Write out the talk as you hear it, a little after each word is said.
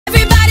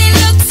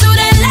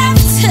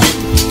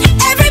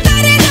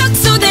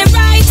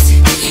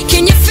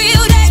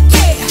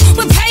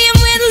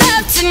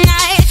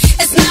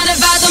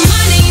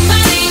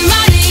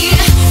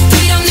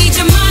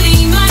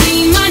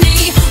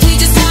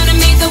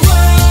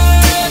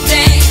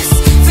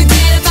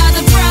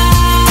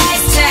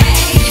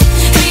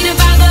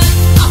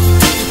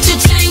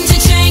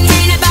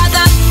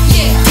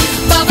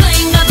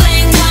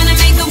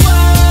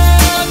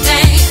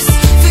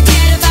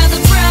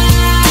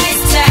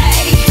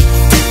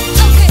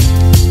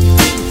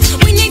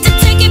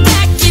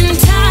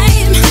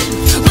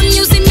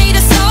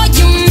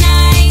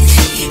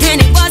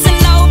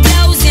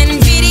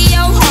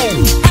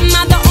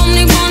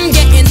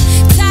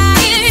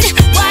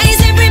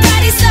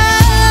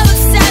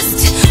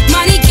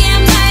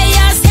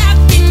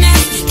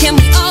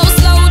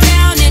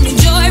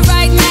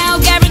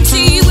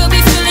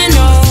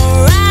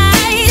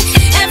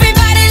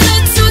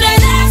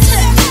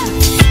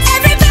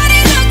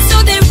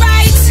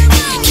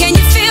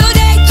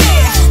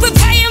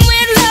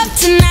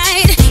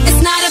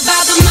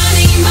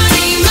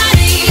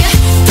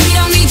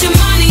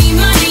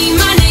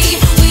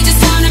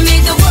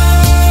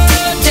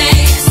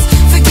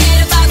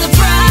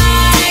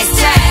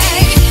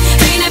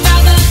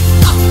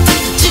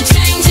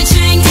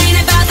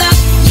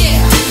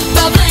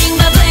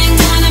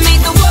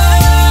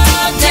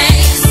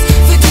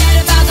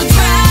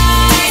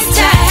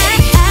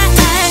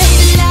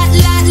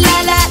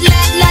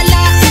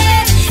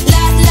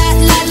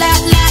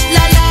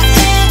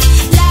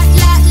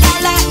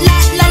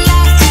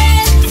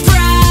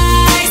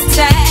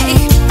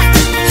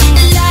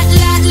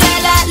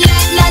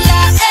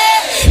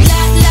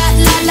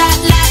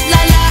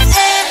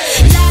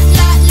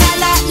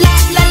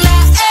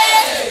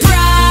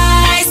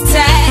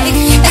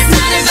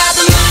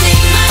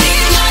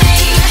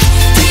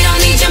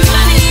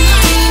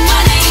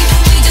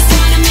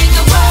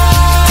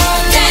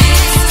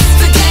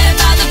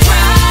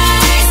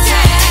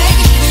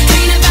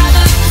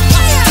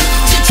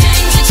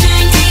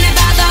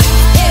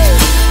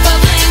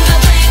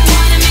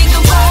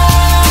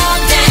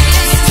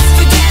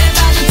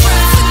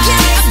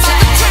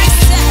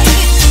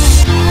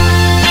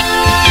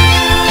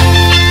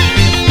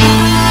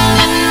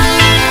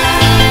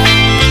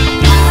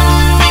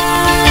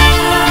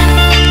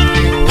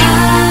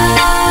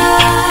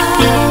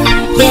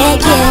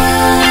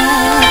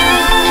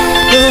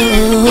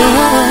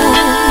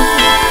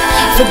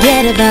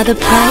about the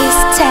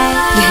price tag.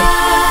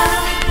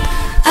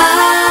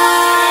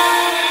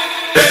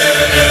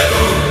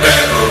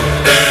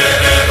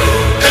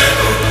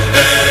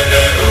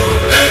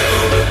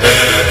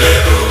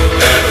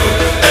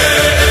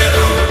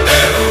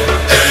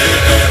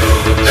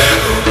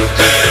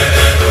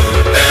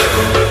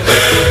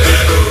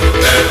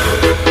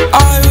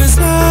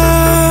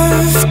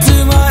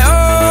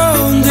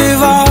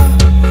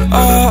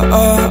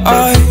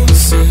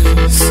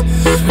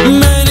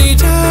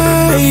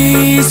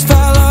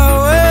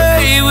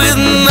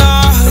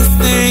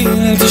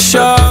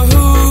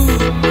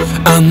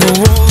 And the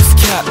walls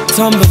kept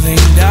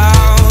tumbling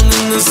down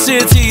in the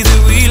city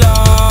that we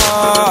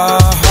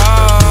love.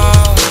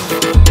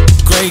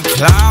 Grey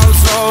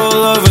clouds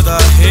all over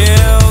the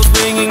hills,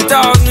 bringing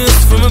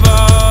darkness from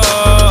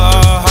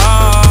above.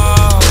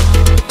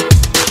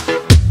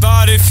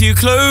 But if you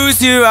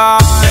close your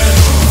eyes,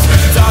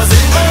 does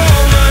it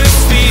almost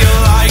feel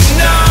like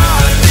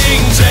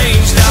nothing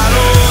changed at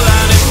all?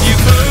 And if you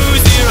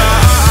close your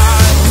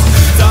eyes,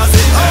 does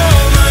it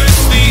almost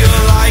feel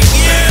like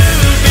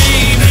you've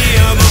been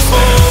here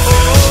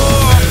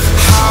before?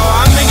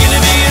 How am I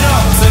gonna be an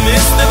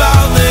optimist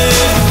about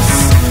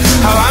this?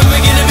 How am I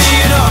gonna be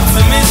an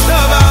optimist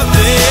about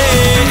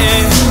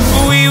this?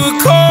 We were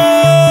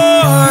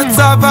caught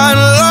up and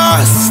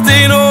lost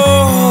in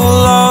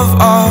all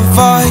of our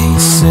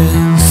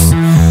vices.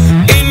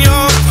 In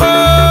your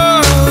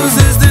pose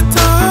as the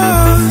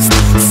dust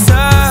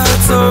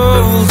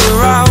settled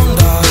around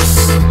us,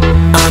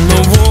 and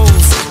the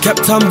walls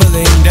kept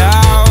tumbling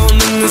down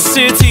in the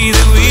city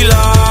that we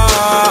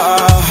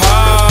love.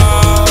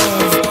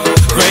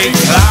 Great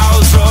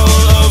clouds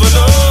roll over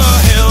the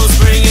hills,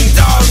 bringing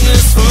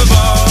darkness from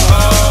above.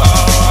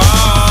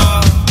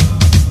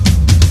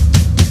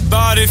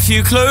 But if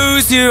you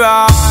close your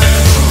eyes,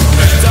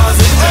 does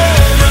it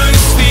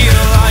almost feel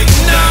like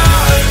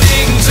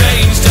nothing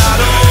changed at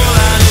all?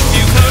 And if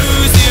you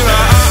close your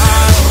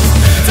eyes,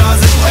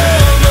 does it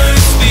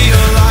almost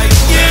feel like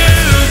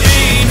you've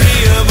been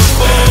here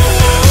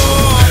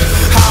before?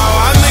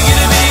 How am I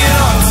gonna be an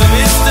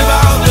optimist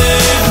about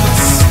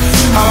this?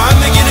 How am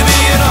I gonna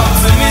be an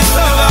optimist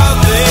about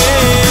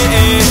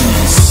this?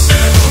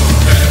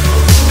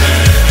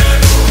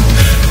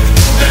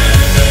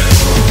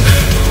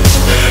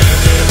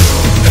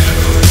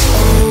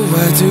 Oh,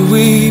 where do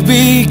we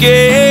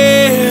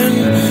begin?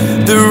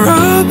 The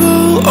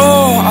rubble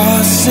or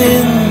our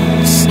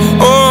sins?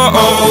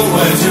 Oh,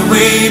 where do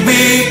we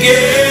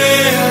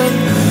begin?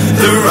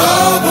 The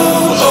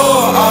rubble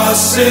or our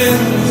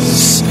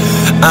sins?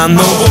 And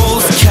the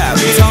walls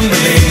kept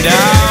tumbling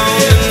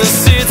down in the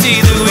city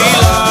that we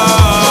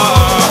love.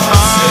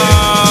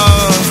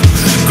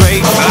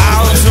 Great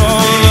clouds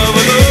all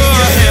over the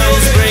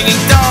hills,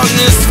 bringing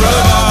darkness from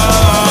above.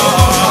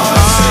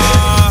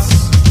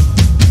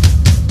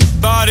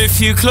 But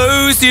if you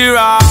close your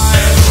eyes,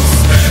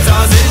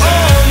 does it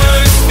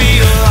almost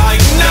feel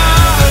like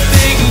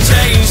nothing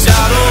changed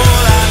at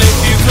all? And if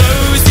you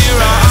close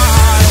your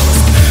eyes,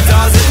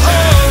 does it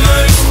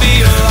almost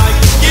feel like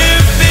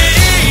you've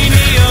been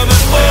here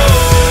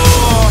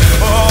before?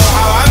 Oh,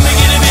 how am I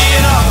gonna be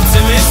an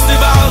optimist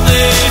about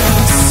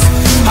this?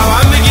 How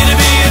am I gonna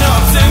be an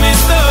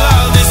optimist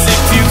about this?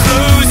 If you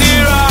close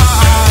your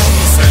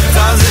eyes,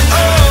 does it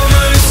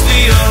almost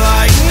feel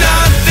like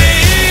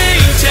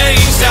nothing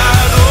changed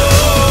at all?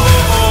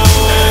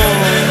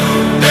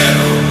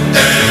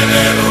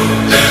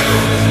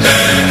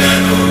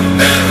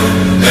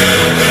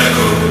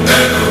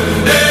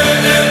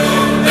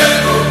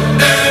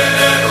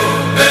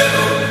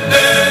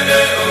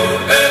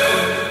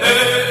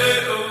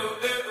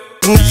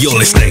 You're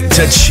listening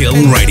to Chill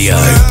Radio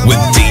with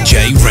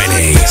DJ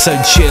Rennie. So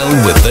chill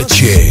with the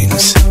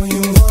tunes.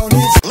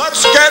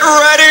 Let's get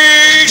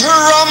ready to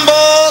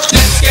rumble.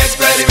 Let's get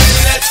ready,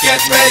 let's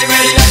get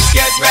ready, let's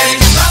get ready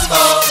to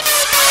rumble.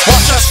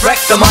 Watch us wreck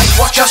the mic,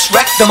 watch us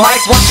wreck the mic,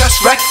 watch us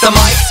wreck the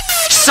mic.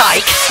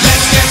 Psych.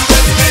 Let's get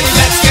ready,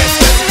 let's get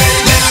ready,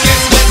 let's get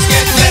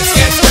ready, let's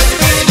get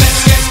ready,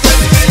 let's get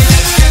ready,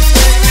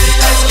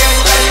 let's get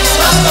ready to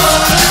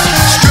rumble.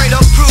 Straight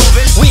up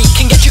proving, we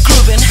can get you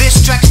grooving.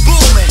 This track's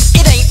booming,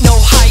 it ain't no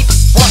hype.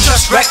 Watch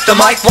us wreck the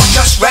mic, watch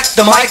us wreck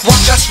the mic,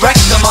 watch us wreck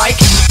the mic.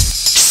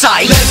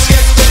 Psych. Let's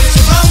get ready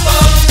to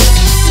rumble.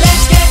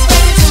 Let's get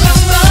ready to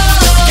rumble.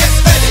 Get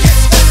ready,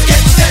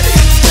 get steady,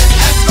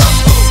 and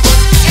rumble.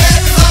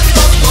 Everybody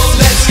rumble.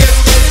 Let's get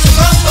ready to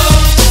rumble.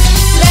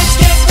 Let's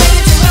get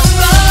ready to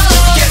rumble.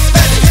 Get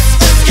ready,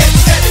 get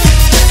steady,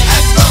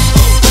 and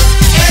rumble.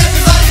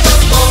 Everybody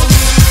rumble.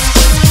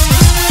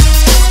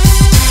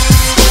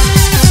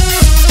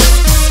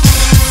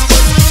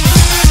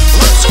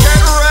 Let's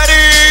get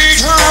ready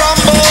to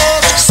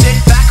rumble. Sit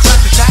back,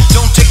 rap attack,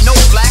 don't take no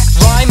flack.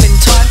 Rhyme in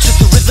time to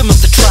the rhythm of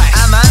the track.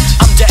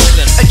 I'm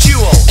Declan, a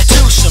duo, a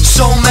twosome.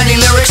 So many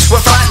lyrics,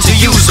 we're frightened to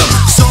use them.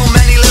 So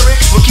many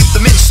lyrics, we'll keep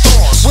them in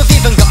stores. We've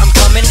even got them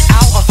coming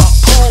out of our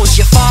pores.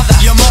 Your father,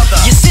 your mother,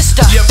 your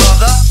sister, your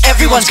brother.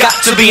 Everyone's got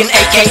to be an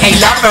AKA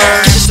lover.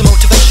 Give us the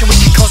motivation, we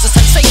can cause a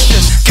sensation.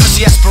 Give us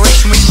the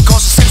aspiration, we can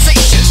cause a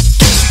sensation.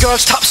 Give us the girl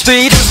works top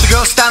speed. Here's the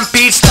girl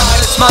stampede style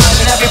and smile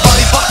and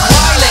everybody buck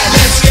wildin'.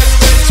 Let's get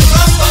ready to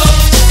rumble.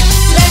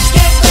 Let's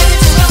get ready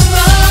to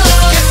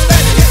rumble. Get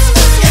ready,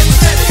 get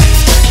ready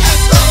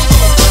and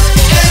rumble.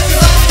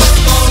 Everyone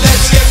rumble.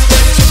 Let's get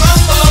ready to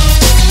rumble.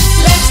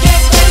 Let's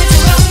get ready to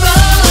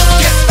rumble.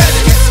 Get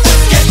ready, get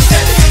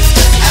ready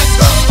and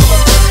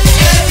rumble.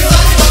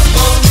 Everyone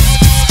rumble.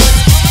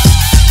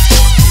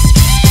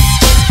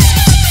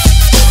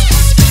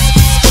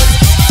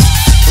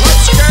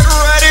 Let's get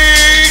ready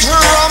to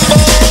rumble.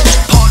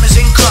 Partners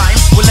in crime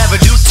will never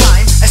do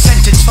time. A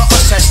sentence for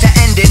us has to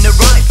end in a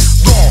rhyme.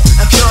 Raw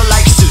and pure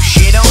like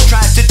sushi. Don't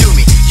try to do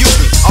me, use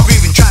me, or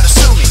even try to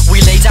sue me.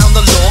 We lay down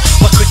the law,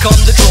 we're quick on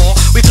the draw.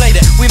 We played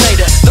it, we made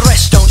it, the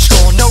rest don't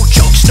score. No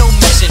jokes, no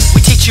messing.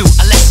 We teach you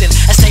a lesson,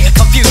 a state of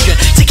confusion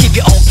to keep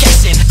you all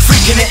guessing.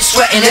 Freaking it,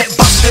 sweating it,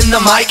 busting the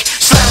mic,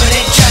 slamming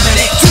it, jamming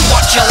it, do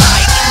what you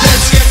like.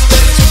 Let's get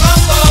ready to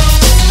rumble.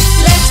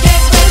 Let's get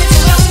ready to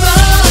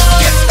rumble.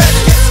 Get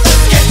ready,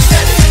 get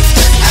ready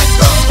and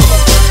rumble.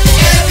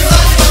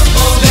 Everyone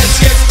rumble. Let's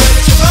get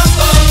ready to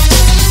rumble.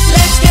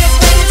 Let's get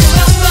ready to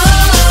rumble.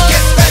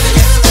 Get ready,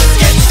 get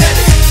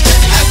ready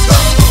and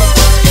rumble.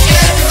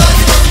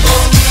 Everyone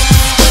rumble.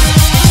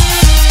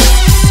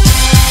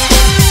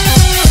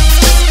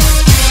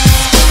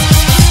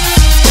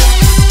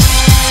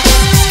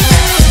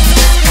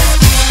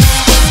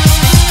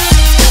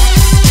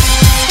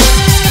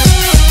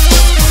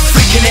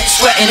 Freaking it,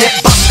 sweating it,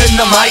 busting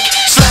the mic,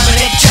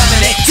 slamming it,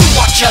 jamming it, do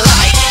what you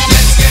like.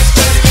 Let's get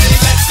ready, ready,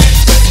 let's get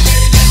ready,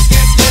 ready, let's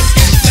get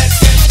ready, let's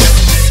get ready,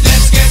 ready,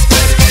 let's get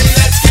ready,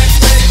 let's get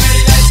ready,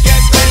 let's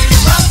get ready to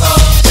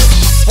rumble.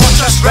 Won't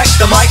just wreck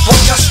the mic,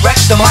 won't just wreck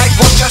the mic,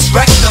 won't just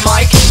wreck the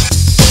mic.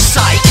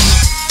 Psych.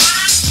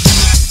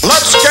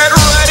 Let's get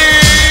ready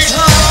to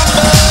rumble.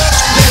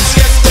 Let's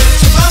get ready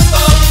to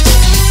rumble.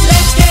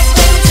 Let's get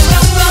ready to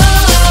rumble.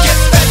 Get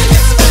ready,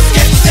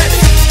 get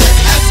ready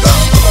and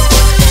rumble.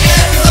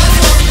 Everyone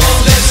rumble.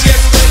 Let's get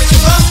ready to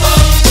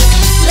rumble.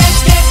 Let's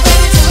get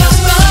ready to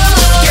rumble.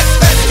 Get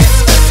ready,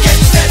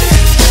 get ready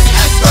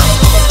and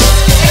rumble.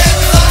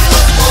 Everyone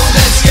rumble.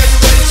 Let's get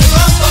ready to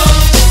rumble.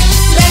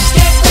 Let's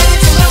get ready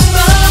to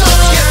rumble.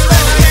 Get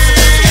ready,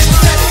 get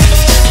ready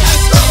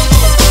and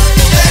rumble.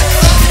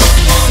 Everyone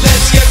rumble.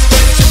 Let's get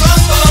ready to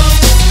rumble.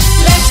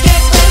 Let's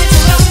get ready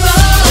to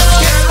rumble.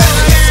 Get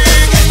ready,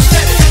 get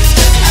ready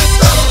and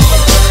rumble.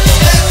 Everyone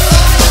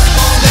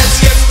rumble. Let's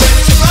get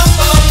ready to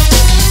rumble.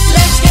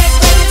 Let's get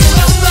ready to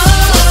rumble.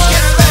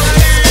 Get ready,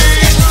 get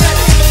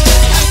ready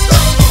and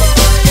rumble. Everyone rumble.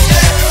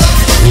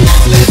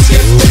 Let's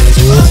get ready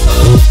to rumble.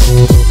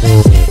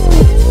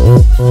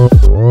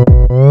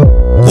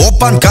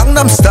 오빤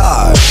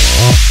강남스타일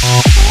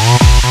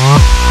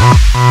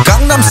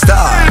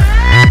강남스타일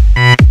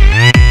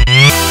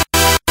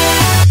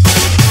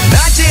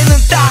낮에는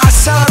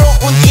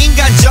따사로운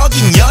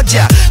인간적인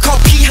여자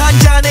커피 한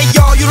잔에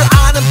여유를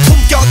아는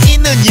품격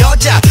있는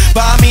여자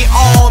밤이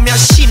오면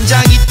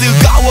심장이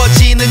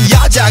뜨거워지는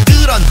여자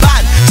그런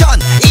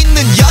반전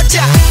있는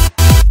여자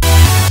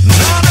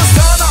너는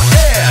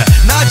선호해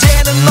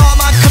낮에는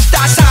너만큼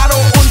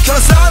따사로운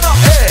그런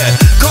선호해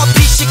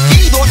커피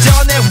식기도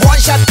전에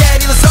원샷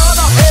때리는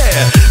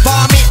선호해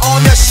밤이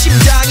오면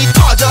심장이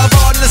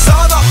터져버리는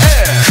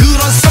선호해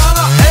그런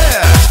선호해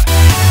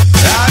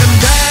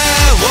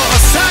아름다워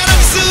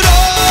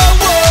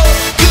사랑스러워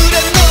그래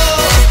너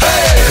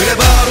hey. 그래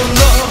바로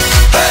너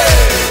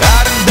hey.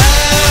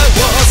 아름다워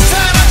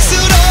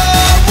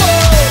사랑스러워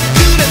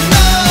그래 너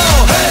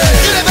hey.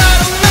 그래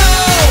바로 너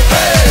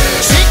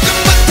hey.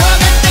 지금부터 갈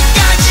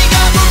때까지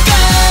가볼까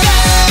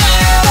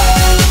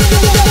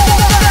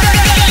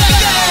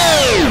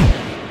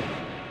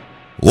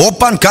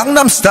오빤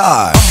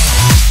강남스타일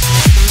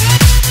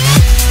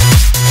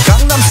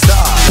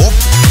강남스타일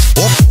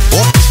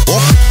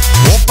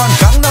오빤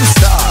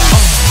강남스타일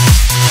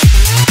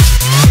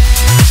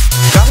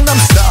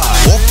강남스타일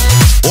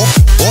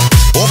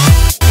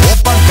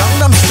오빤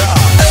강남스타일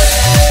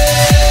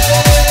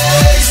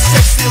에이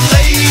섹시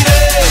레이디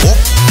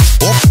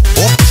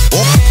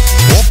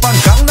오빤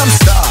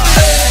강남스타일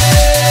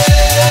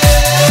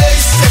에이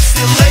섹시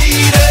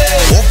레이디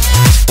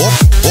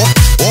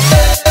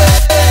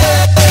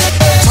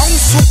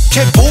성숙해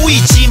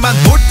보이지만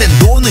놀 땐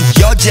노는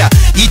여자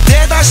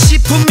이때다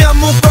싶으면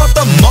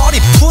묶었던 머리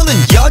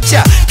푸는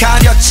여자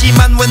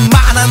가렸지만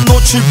웬만한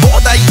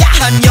노출보다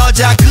야한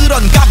여자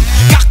그런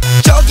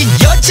감각적인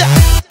여자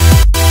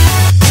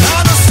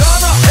나는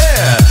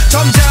선호해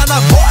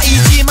점잖아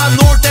보이지만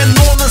놀 땐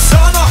노는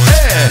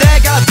선호해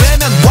내가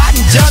되면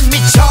완전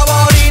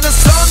미쳐버리는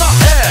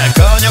선호해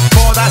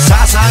근육보다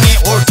사상이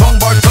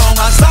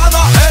울퉁불퉁한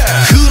선호해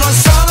그런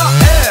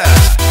선호해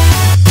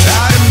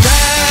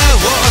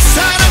아름다워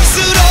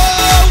사랑스러워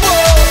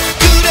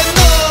그래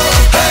너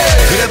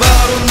hey. 그래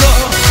바로 너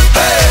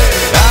hey.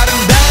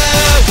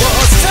 아름다워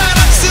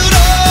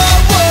사랑스러워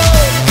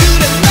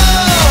그래 너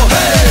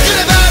hey. 그래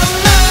바로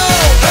너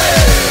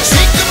hey.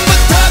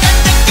 지금부터 갈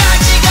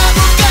때까지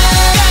가볼까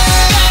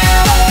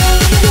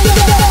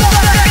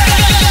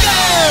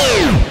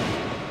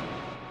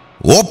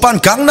오빤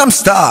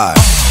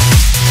강남스타일